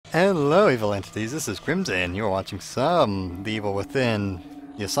Hello, evil entities. This is Crimson, and you're watching some The Evil Within,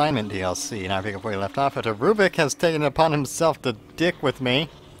 the assignment DLC. Now, I pick up where you left off. After Rubik has taken it upon himself to dick with me.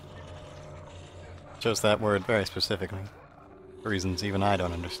 Chose that word very specifically. For reasons even I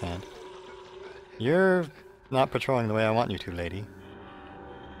don't understand. You're not patrolling the way I want you to, lady.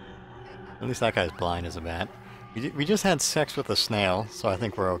 At least that guy's blind as a bat. We just had sex with a snail, so I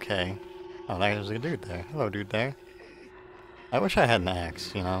think we're okay. Oh, there's a dude there. Hello, dude there. I wish I had an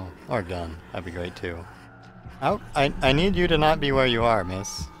axe, you know, or a gun. That'd be great too. I need you to not be where you are,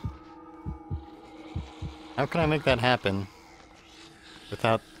 miss. How can I make that happen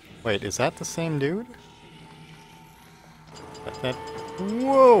without... Wait, is that the same dude?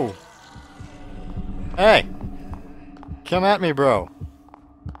 Whoa! Hey! Come at me, bro.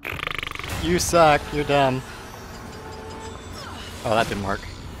 You suck. You're dumb. Oh, that didn't work.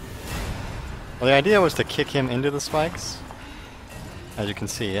 Well, the idea was to kick him into the spikes. As you can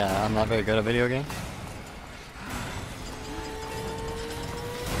see, yeah, I'm not very good at video games.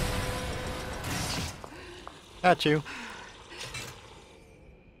 Got you.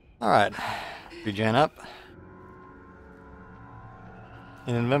 Alright. Regen up.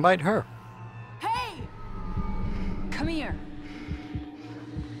 And then invite her. Hey! Come here.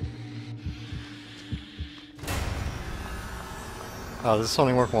 Oh, does this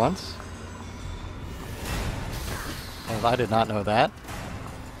only work once? Well, I did not know that.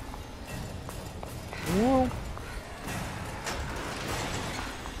 Whoa.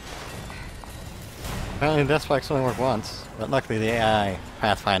 Apparently death spikes only work once, but luckily the AI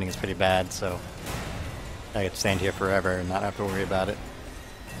pathfinding is pretty bad, so I get to stand here forever and not have to worry about it.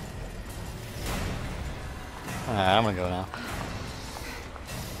 Alright, I'm gonna go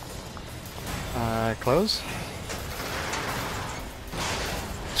now. Close?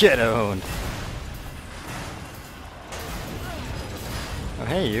 Get owned! Oh,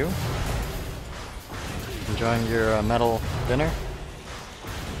 hey, you. Enjoying your metal dinner?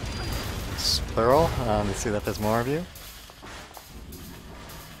 It's plural. Let's see that there's more of you.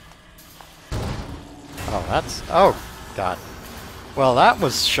 Oh, that's... Oh, God. Well, that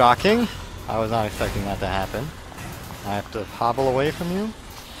was shocking. I was not expecting that to happen. I have to hobble away from you?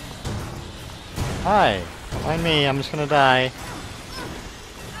 Hi. Don't mind me. I'm just gonna die.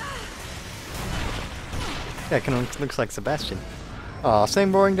 Yeah, it kind of looks like Sebastian. Aw,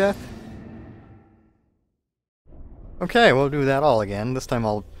 same boring death? Okay, we'll do that all again. This time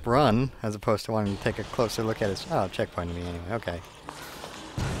I'll run, as opposed to wanting to take a closer look at his... Oh, checkpointed me anyway, okay.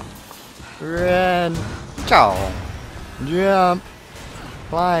 Run! Chow! Jump!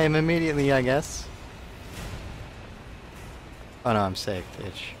 Climb immediately, I guess. Oh no, I'm safe,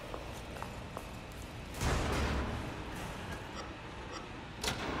 bitch.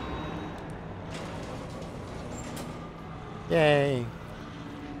 Yay!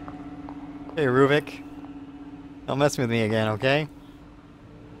 Hey, Ruvik. Don't mess with me again, okay?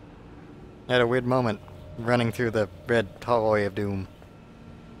 I had a weird moment running through the red hallway of doom.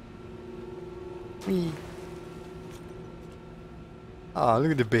 Whee! Oh,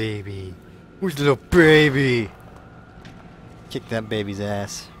 look at the baby. Who's the little baby? Kick that baby's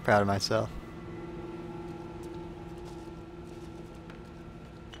ass. Proud of myself.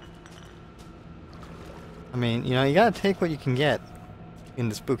 I mean, you know, you gotta take what you can get in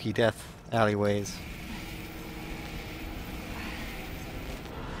the spooky death alleyways.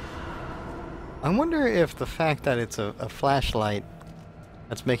 I wonder if the fact that it's a flashlight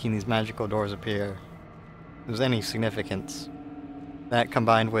that's making these magical doors appear there's any significance. That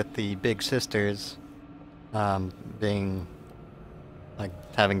combined with the big sisters being like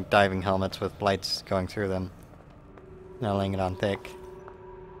having diving helmets with lights going through them. Now laying it on thick.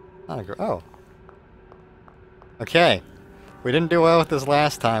 Oh. Okay. We didn't do well with this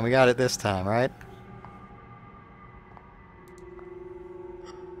last time. We got it this time, right?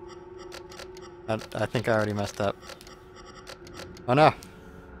 I think I already messed up. Oh no!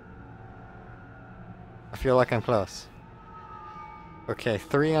 I feel like I'm close. Okay,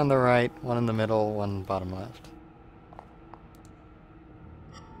 3 on the right, 1 in the middle, 1 bottom left.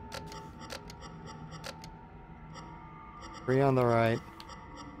 Three on the right,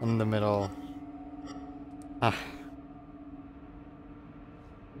 1 in the middle. Ah.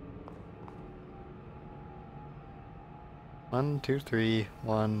 One, two, three,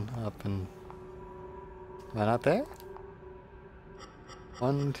 1 up and... Am I not there?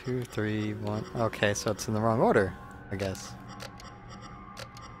 1, 2, 3, 1. Okay, so it's in the wrong order, I guess.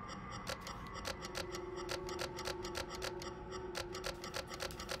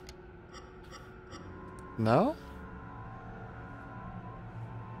 No?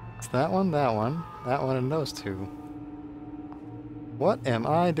 It's that one, and those two. What am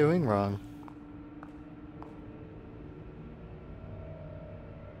I doing wrong?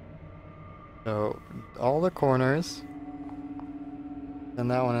 So, all the corners, and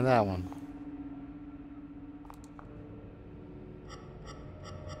that one and that one.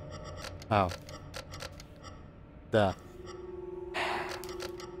 Oh. Duh.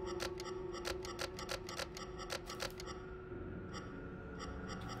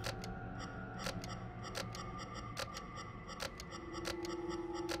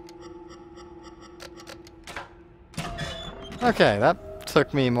 Okay, that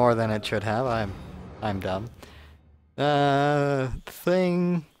took me more than it should have. I'm dumb.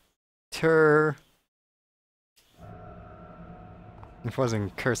 Thing, tur. If it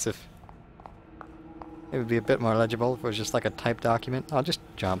wasn't cursive, it would be a bit more legible if it was just like a typed document. I'll just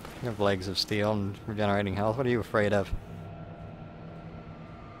jump. You have legs of steel and regenerating health. What are you afraid of?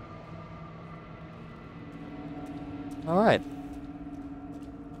 Alright.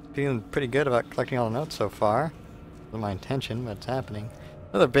 Feeling pretty good about collecting all the notes so far. Wasn't my intention, but it's happening.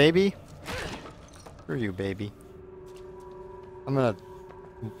 Another baby? Screw you, baby. I'm a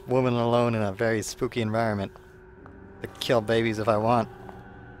woman alone in a very spooky environment. To kill babies if I want.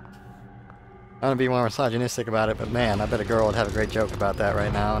 I want to be more misogynistic about it, but man, I bet a girl would have a great joke about that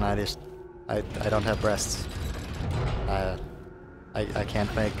right now, and I don't have breasts. I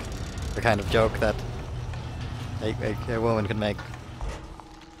can't make the kind of joke that a woman could make.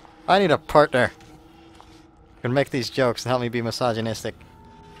 I need a partner who can make these jokes and help me be misogynistic.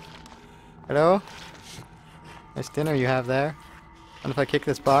 Hello? Nice dinner you have there. And if I kick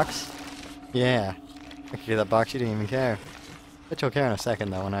this box? Yeah. I kick that box, you didn't even care. Bet you'll care in a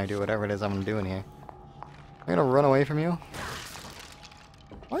second though when I do whatever it is I'm gonna do in here. I'm gonna run away from you?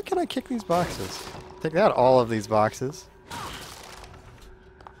 Why can't I kick these boxes? Take out all of these boxes.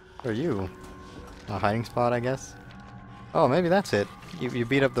 What are you? A hiding spot, I guess? Oh, maybe that's it. You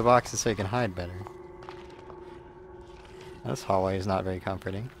beat up the boxes so you can hide better. This hallway is not very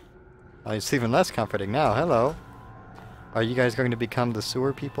comforting. Oh, it's even less comforting now. Hello. Are you guys going to become the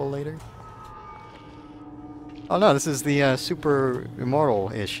sewer people later? Oh no, this is the super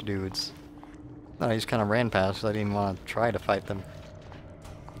immortal-ish dudes. No, I just kind of ran past because I didn't even want to try to fight them.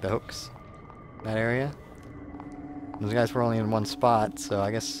 The hooks. That area. Those guys were only in one spot, so I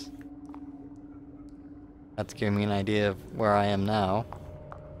guess that's giving me an idea of where I am now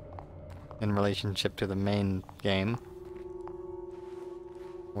in relationship to the main game.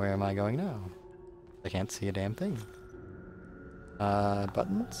 Where am I going now? I can't see a damn thing.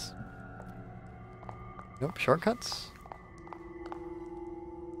 Buttons? Nope, shortcuts?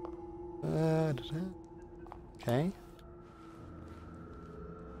 Okay.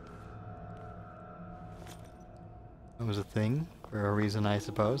 That was a thing, for a reason, I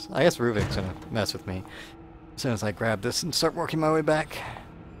suppose. I guess Ruvik's gonna mess with me as soon as I grab this and start working my way back.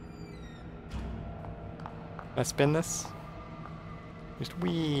 Can I spin this? Just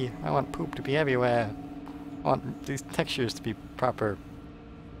wee. I want poop to be everywhere. I want these textures to be proper.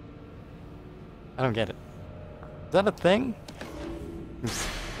 I don't get it. Is that a thing?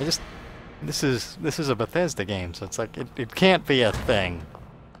 This is a Bethesda game, so it's like it can't be a thing.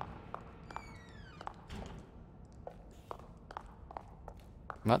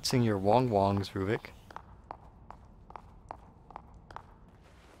 I'm not seeing your wongs, Ruvik.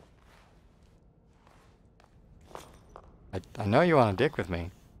 I know you want to dick with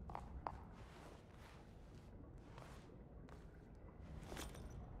me.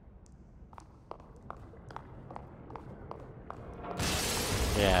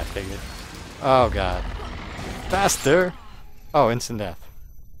 Yeah, I figured. Oh god. Faster! Oh, instant death.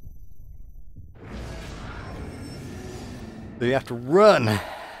 So you have to run!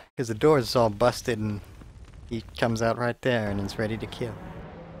 Because the door is all busted and he comes out right there and is ready to kill.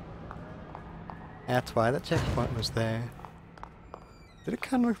 That's why the checkpoint was there. Did it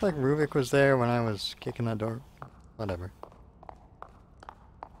kind of look like Ruvik was there when I was kicking that door? Whatever.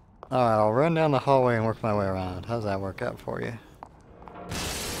 Alright, I'll run down the hallway and work my way around. How's that work out for you?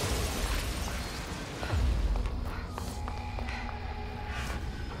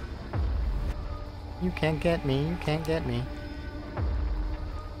 You can't get me, you can't get me.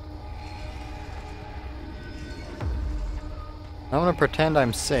 I'm gonna pretend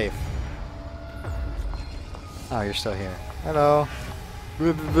I'm safe. Oh, you're still here. Hello.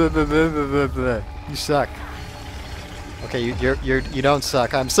 You suck. Okay, you don't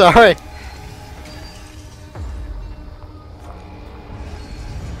suck. I'm sorry.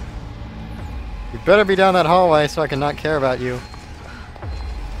 You better be down that hallway so I can not care about you.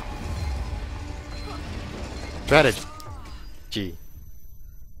 Strategy.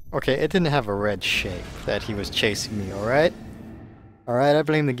 Okay, it didn't have a red shape that he was chasing me, alright? Alright, I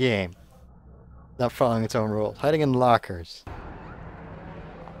blame the game. Not following its own rules. Hiding in lockers.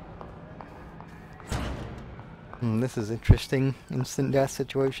 This is interesting. Instant death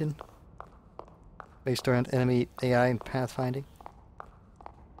situation. Based around enemy AI and pathfinding.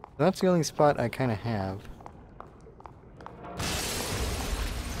 That's the only spot I kind of have.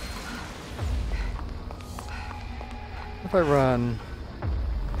 If I run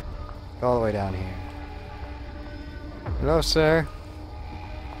all the way down here. Hello, sir.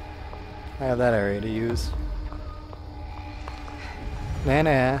 I have that area to use. Nah,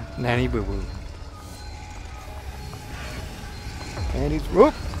 nanny boo boo. And he's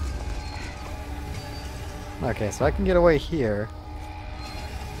whoop. Okay, so I can get away here.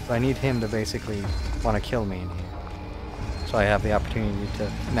 But I need him to basically want to kill me in here. So I have the opportunity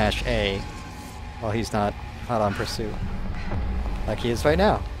to mash A while he's not hot on pursuit. Like he is right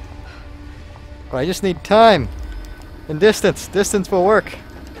now. But I just need time and distance. Distance will work.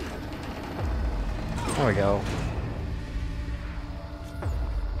 There we go.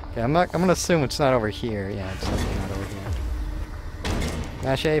 Okay, I'm gonna assume it's not over here. Yeah, it's definitely not over here.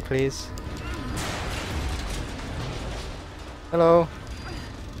 Mash A, please. Hello.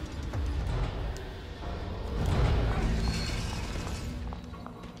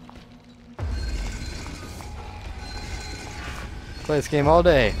 Play this game all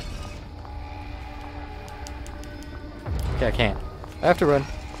day. Okay, I can't. I have to run.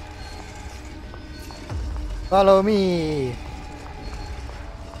 Follow me!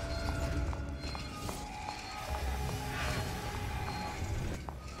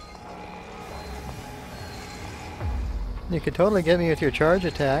 You could totally get me with your charge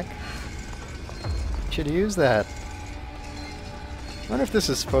attack. Should use that. I wonder if this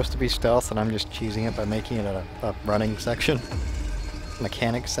is supposed to be stealth and I'm just cheesing it by making it a running section.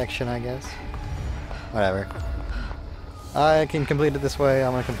 Mechanics section, I guess. Whatever. I can complete it this way,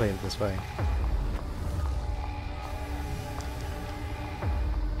 I'm gonna complete it this way.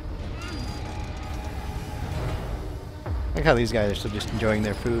 Look how these guys are still just enjoying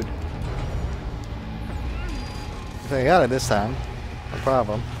their food. If I got it this time, no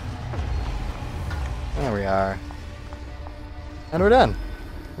problem. There we are. And we're done.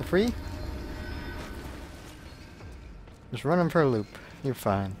 We're free. Just run them for a loop. You're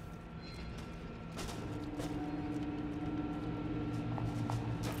fine.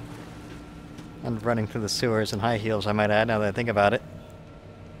 And running through the sewers in high heels, I might add, now that I think about it.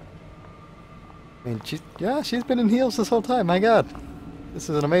 I mean, she's been in heels this whole time, my god. This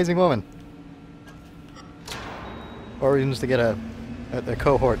is an amazing woman. Or reasons to get a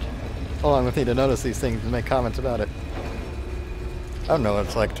cohort along with me to notice these things and make comments about it. I don't know what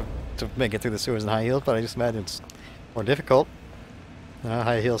it's like to make it through the sewers in high heels, but I just imagine it's more difficult.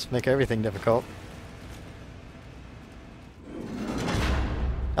 High heels make everything difficult.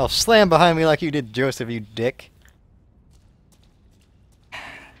 I'll slam behind me like you did, Joeseph, you dick. Is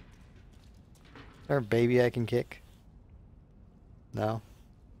there a baby I can kick? No?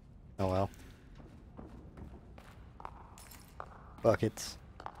 Oh well. Buckets.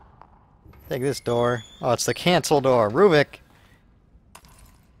 Take this door. Oh, it's the cancel door. Rubik!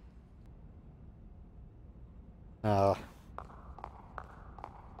 Oh.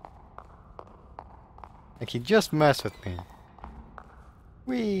 Like he just messed with me.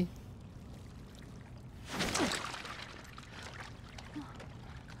 Whee!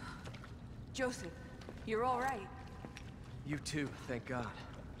 Joeseph, you're all right. You too, thank God.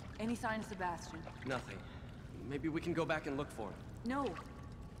 Any sign of Sebastian? Nothing. Maybe we can go back and look for him. No.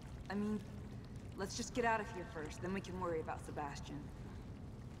 I mean, let's just get out of here first, then we can worry about Sebastian.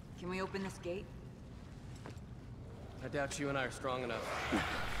 Can we open this gate? I doubt you and I are strong enough.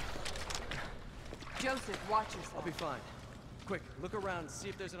 Joeseph, watch yourself. I'll be fine. Quick, look around, see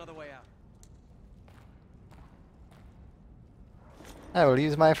if there's another way out. I will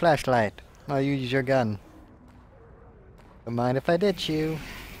use my flashlight. I'll use your gun. Don't mind if I ditch you.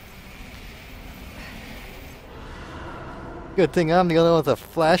 Good thing I'm the only one with a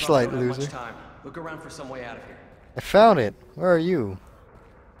flashlight, Probably don't have loser. much time. Look around for some way out of here. I found it. Where are you?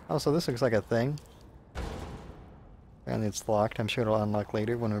 Also, this looks like a thing. Apparently it's locked. I'm sure it'll unlock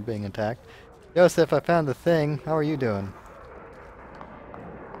later when we're being attacked. Joeseph, I found the thing. How are you doing?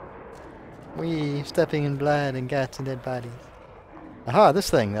 Wee, stepping in blood and guts and dead bodies. Aha, this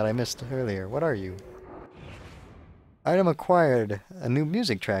thing that I missed earlier. What are you? Item acquired. A new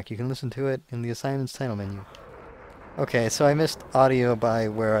music track. You can listen to it in the assignments title menu. Okay, so I missed audio by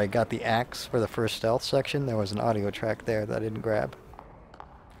where I got the axe for the first stealth section. There was an audio track there that I didn't grab.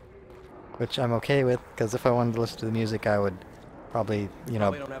 Which I'm okay with, because if I wanted to listen to the music, I would probably, you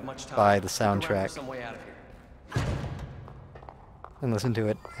know, Probably don't have much time. buy the Look around for soundtrack. some way out of here. and listen to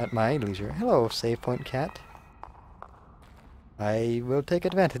it at my leisure. Hello, save point cat. I will take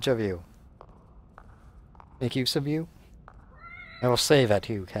advantage of you. Make use of you. I will save at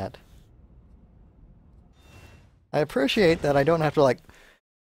you, cat. I appreciate that I don't have to, like,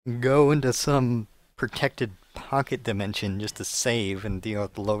 go into some protected pocket dimension just to save and deal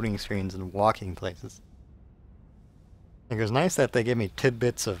with loading screens and walking places. It was nice that they gave me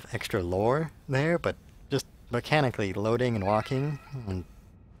tidbits of extra lore there, but just mechanically loading and walking, and,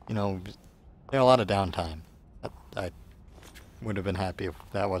 you know, there a lot of downtime. I would have been happy if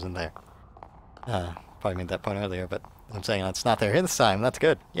that wasn't there. Probably made that point earlier, but I'm saying that's not there this time. That's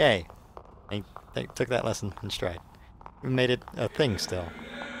good. Yay! They took that lesson in stride. We made it a thing still.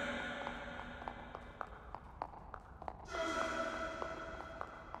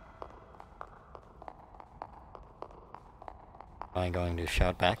 Am I going to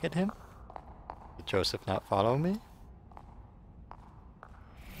shout back at him? Did Joseph not follow me?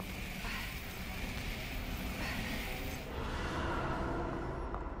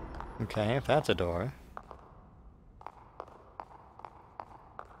 Okay, if that's a door.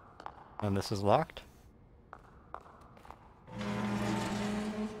 And this is locked?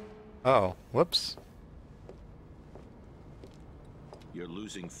 Uh-oh, whoops. You're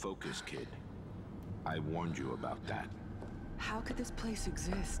losing focus, kid. I warned you about that. How could this place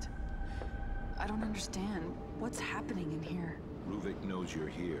exist? I don't understand. What's happening in here? Ruvik knows you're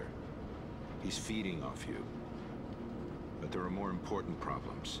here. He's feeding off you. But there are more important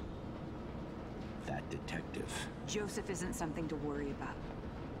problems. That detective. Joeseph isn't something to worry about.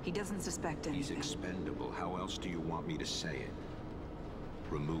 He doesn't suspect anything. He's expendable. How else do you want me to say it?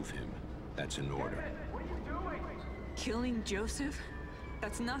 Remove him. That's an order. Killing Joeseph?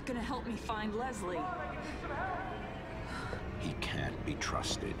 That's not gonna help me find Leslie. He can't be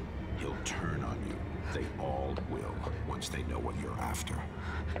trusted. He'll turn on you. They all will, once they know what you're after.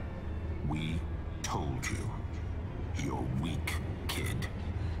 We told you. You're weak, kid.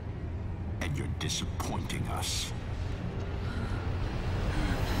 And you're disappointing us.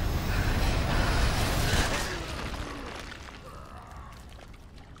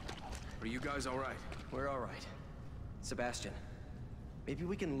 Are you guys all right? We're all right. Sebastian, maybe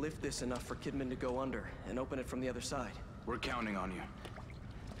we can lift this enough for Kidman to go under and open it from the other side. We're counting on you.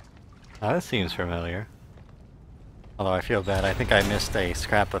 Oh, this seems familiar. Although I feel bad, I think I missed a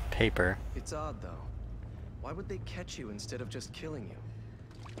scrap of paper. It's odd, though. Why would they catch you instead of just killing you?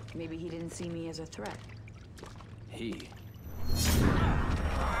 Maybe he didn't see me as a threat. He.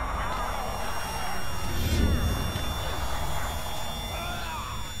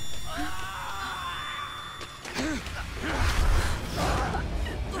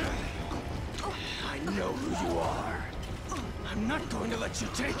 I know who you are. I'm not going to let you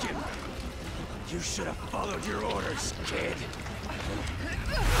take him. You should have followed your orders, kid.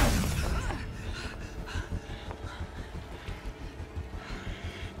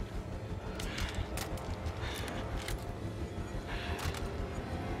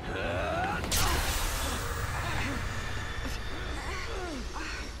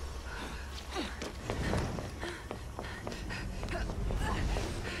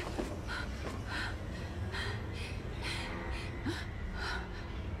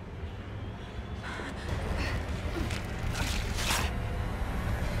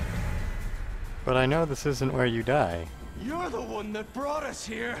 But I know this isn't where you die. You're the one that brought us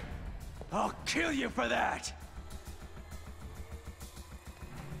here. I'll kill you for that.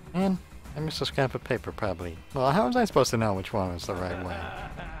 Man, I missed a scrap of paper, probably. Well, how was I supposed to know which one was the right way?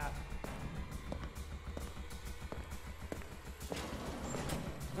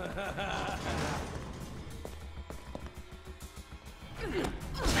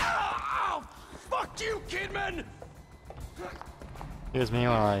 Oh, fuck you, Kidman! Here's me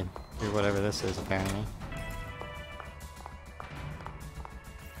while I do whatever this is, apparently.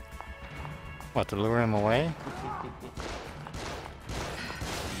 What, to lure him away?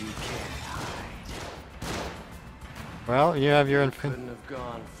 You can't hide. Well, you have your Couldn't have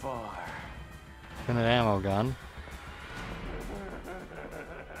gone far. infinite ammo gun.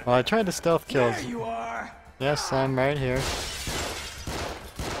 Well, I tried to stealth kill. There you are. Yes, I'm right here.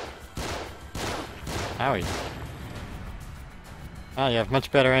 Owie. Oh, you have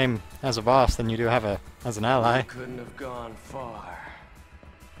much better aim as a boss than you do have as an ally. Couldn't have gone far.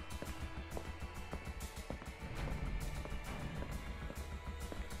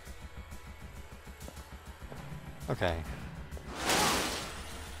 Okay.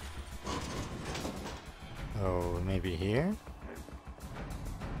 Oh, maybe here?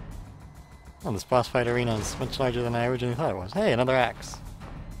 Oh, this boss fight arena is much larger than I originally thought it was. Hey, another axe.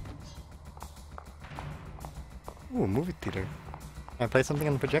 Ooh, movie theater. Can I play something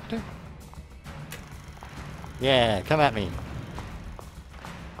on the projector? Yeah, come at me.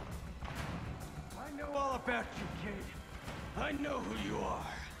 I know all about you, kid. I know who you are.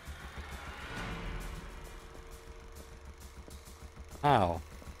 How?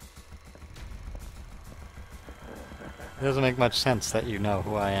 It doesn't make much sense that you know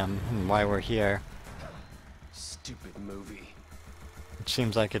who I am and why we're here. Stupid movie. It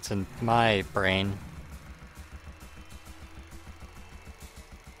seems like it's in my brain.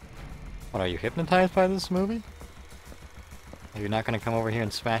 What, are you hypnotized by this movie? Are you not gonna come over here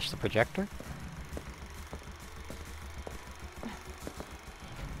and smash the projector?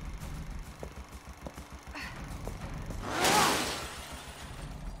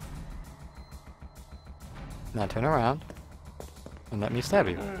 Now turn around and let me stab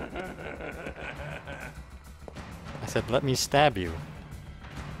you. I said let me stab you.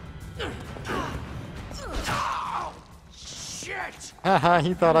 Shit! Haha,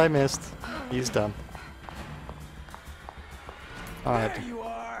 he thought I missed. He's dumb. Alright. There you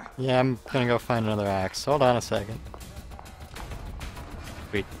are. Yeah, I'm gonna go find another axe. Hold on a second.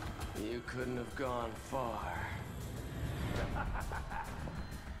 Sweet. You couldn't have gone far.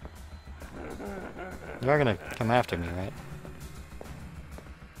 You are gonna come after me, right?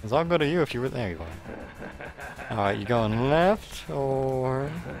 'Cause I'll go to you if you were there. You are. Alright, you going left or...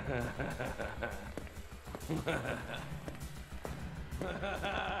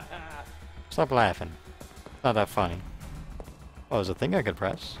 Stop laughing. It's not that funny. Oh, there's a thing I could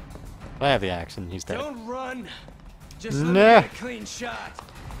press. I have the axe and he's dead. Don't run. Just let me No. get a clean shot.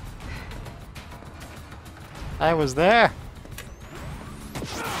 I was there!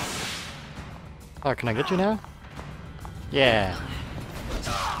 Oh, can I get you now? Yeah.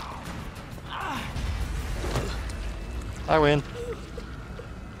 I win.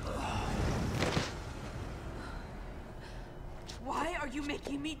 Why are you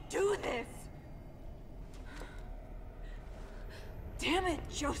making me do this? Damn it,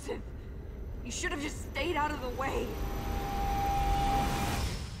 Joseph! You should have just stayed out of the way.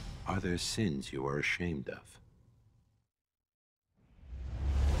 Are there sins you are ashamed of?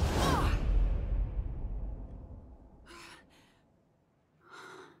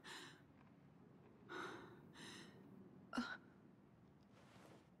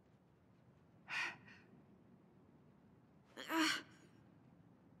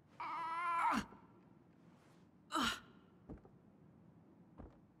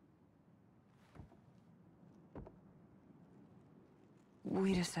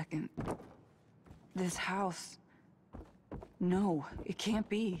 Wait a second. This house... No, it can't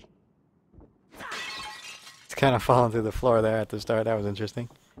be. It's kind of falling through the floor there at the start. That was interesting.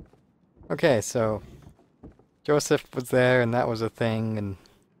 Okay, so... Joeseph was there, and that was a thing, and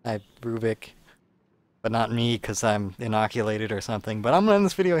I... Rubik. But not me, because I'm inoculated or something. But I'm gonna end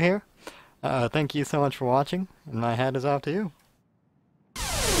this video here. Thank you so much for watching, and my hat is off to you.